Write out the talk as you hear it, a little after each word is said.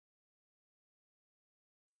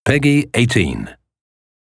Peggy 18.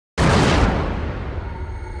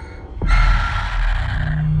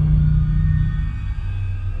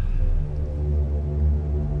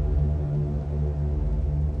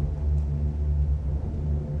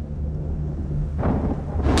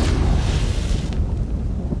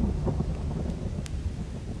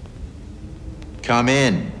 Come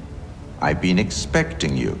in. I've been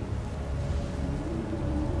expecting you.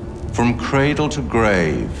 From cradle to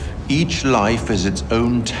grave, each life is its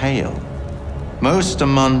own tale. Most are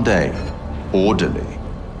mundane, orderly,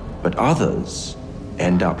 but others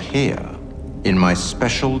end up here in my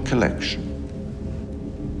special collection.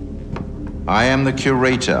 I am the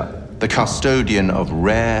curator, the custodian of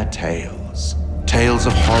rare tales. Tales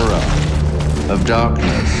of horror, of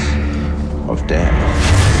darkness, of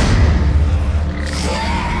death.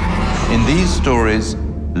 In these stories,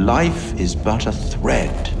 life is but a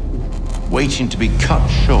thread, waiting to be cut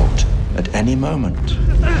short at any moment.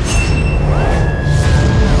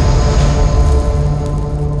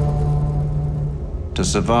 To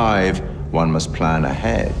survive, one must plan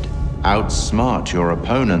ahead, outsmart your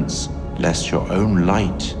opponents, lest your own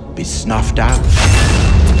light be snuffed out.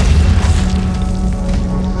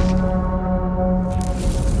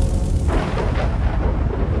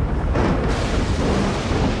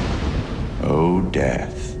 Oh,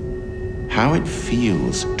 death. How it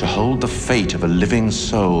feels to hold the fate of a living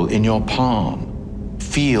soul in your palm.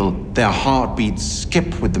 Feel their heartbeats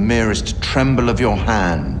skip with the merest tremble of your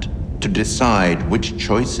hand to decide which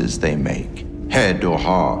choices they make. Head or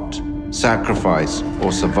heart, sacrifice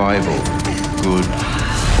or survival, good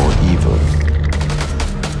or evil.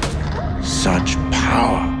 Such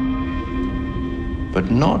power.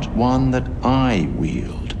 But not one that I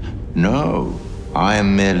wield. No, I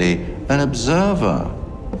am merely an observer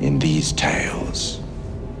in these tales.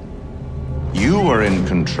 You are in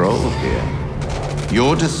control here.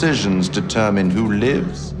 Your decisions determine who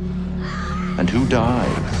lives and who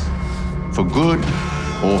dies. For good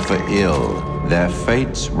or for ill, their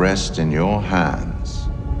fates rest in your hands.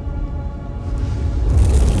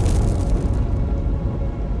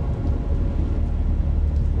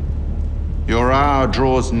 Your hour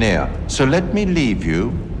draws near, so let me leave you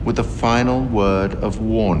with a final word of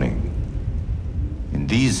warning. In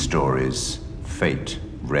these stories, fate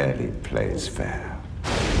rarely plays fair.